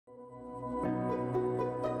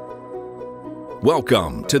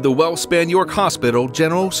Welcome to the WellSpan York Hospital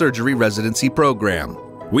General Surgery Residency Program.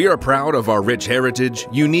 We are proud of our rich heritage,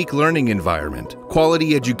 unique learning environment,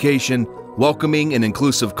 quality education, welcoming and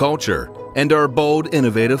inclusive culture, and our bold,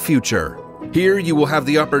 innovative future. Here you will have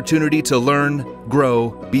the opportunity to learn, grow,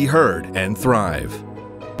 be heard, and thrive.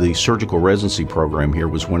 The surgical residency program here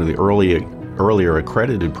was one of the earlier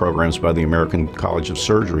accredited programs by the American College of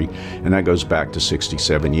Surgery, and that goes back to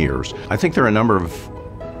 67 years. I think there are a number of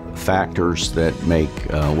factors that make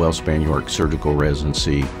WellSpan York Surgical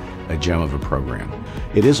Residency a gem of a program.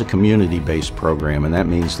 It is a community-based program, and that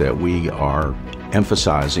means that we are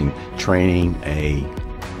emphasizing training an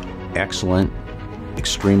excellent,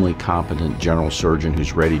 extremely competent general surgeon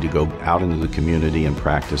who's ready to go out into the community and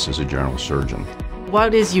practice as a general surgeon.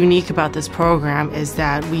 What is unique about this program is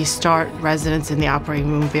that we start residents in the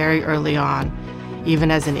operating room very early on,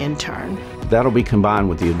 even as an intern. That'll be combined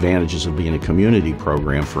with the advantages of being a community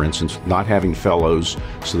program, for instance, not having fellows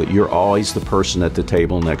so that you're always the person at the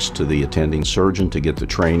table next to the attending surgeon to get the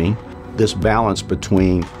training. This balance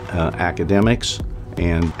between academics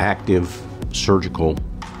and active surgical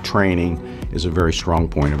training is a very strong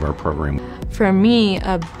point of our program. For me,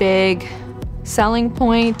 a big selling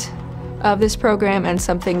point of this program, and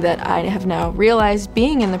something that I have now realized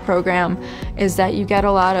being in the program, is that you get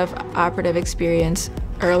a lot of operative experience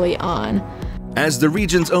early on. As the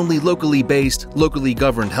region's only locally based, locally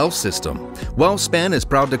governed health system, WellSpan is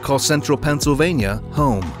proud to call Central Pennsylvania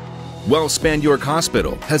home. WellSpan York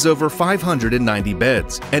Hospital has over 590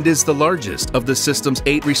 beds and is the largest of the system's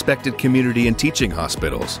 8 respected community and teaching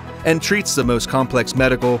hospitals, and treats the most complex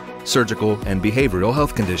medical, surgical, and behavioral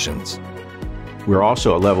health conditions. We're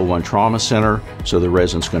also a level 1 trauma center, so the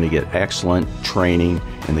resident's going to get excellent training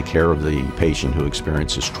in the care of the patient who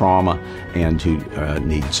experiences trauma and who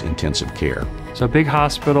needs intensive care. So big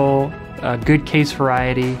hospital, good case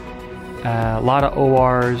variety, a lot of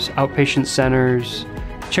ORs, outpatient centers,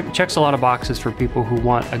 checks a lot of boxes for people who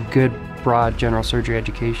want a good, broad general surgery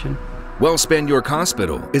education. WellSpan York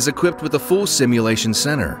Hospital is equipped with a full simulation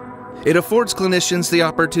center. It affords clinicians the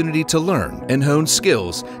opportunity to learn and hone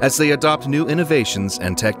skills as they adopt new innovations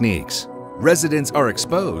and techniques. Residents are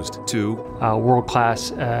exposed to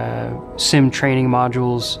world-class sim training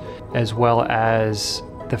modules, as well as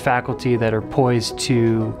the faculty that are poised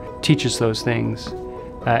to teach us those things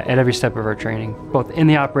at every step of our training, both in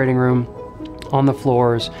the operating room, on the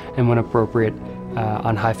floors, and when appropriate,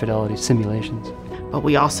 on high-fidelity simulations. But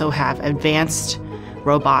we also have advanced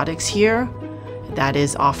robotics here that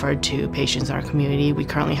is offered to patients in our community. We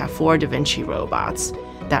currently have 4 Da Vinci robots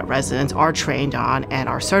that residents are trained on and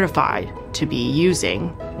are certified to be using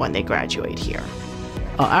when they graduate here.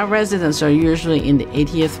 Our residents are usually in the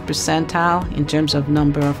 80th percentile in terms of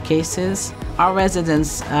number of cases. Our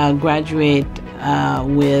residents graduate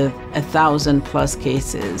with 1,000+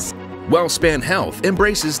 cases. WellSpan Health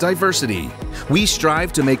embraces diversity. We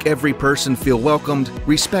strive to make every person feel welcomed,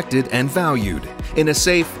 respected, and valued in a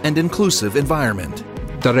safe and inclusive environment.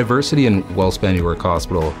 The diversity in WellSpan York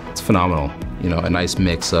Hospital, it's phenomenal. You know, a nice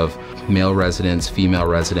mix of male residents, female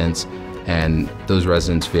residents, and those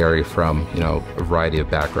residents vary from, a variety of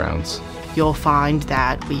backgrounds. You'll find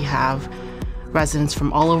that we have residents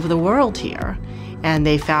from all over the world here, and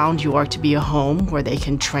they found York to be a home where they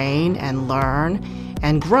can train and learn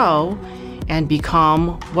and grow and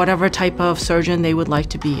become whatever type of surgeon they would like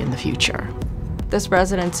to be in the future. This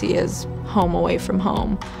residency is home away from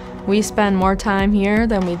home. We spend more time here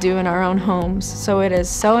than we do in our own homes, so it is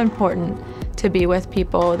so important to be with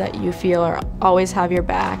people that you feel always have your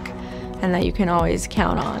back and that you can always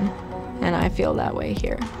count on, and I feel that way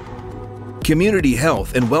here. Community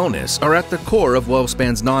health and wellness are at the core of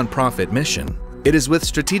WellSpan's nonprofit mission. It is with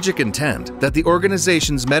strategic intent that the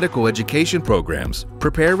organization's medical education programs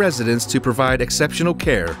prepare residents to provide exceptional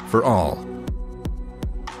care for all.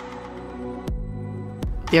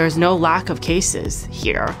 There is no lack of cases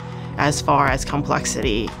here as far as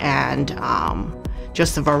complexity and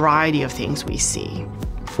just the variety of things we see.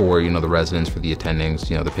 For the residents, for the attendings,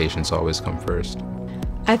 the patients always come first.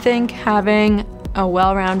 I think having a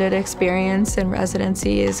well-rounded experience in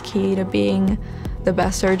residency is key to being the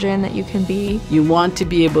best surgeon that you can be. You want to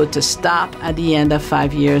be able to stop at the end of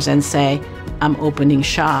 5 years and say, I'm opening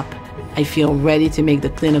shop. I feel ready to make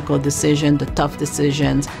the clinical decision, the tough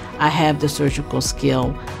decisions. I have the surgical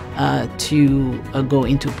skill to go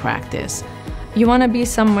into practice. You want to be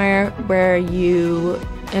somewhere where you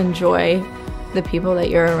enjoy the people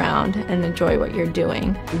that you're around and enjoy what you're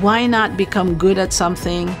doing. Why not become good at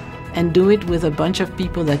something and do it with a bunch of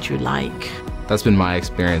people that you like? That's been my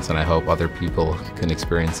experience, and I hope other people can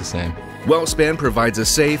experience the same. WellSpan provides a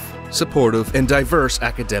safe, supportive, and diverse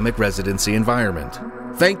academic residency environment.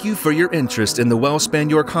 Thank you for your interest in the WellSpan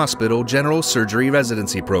York Hospital General Surgery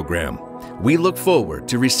Residency Program. We look forward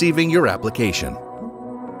to receiving your application.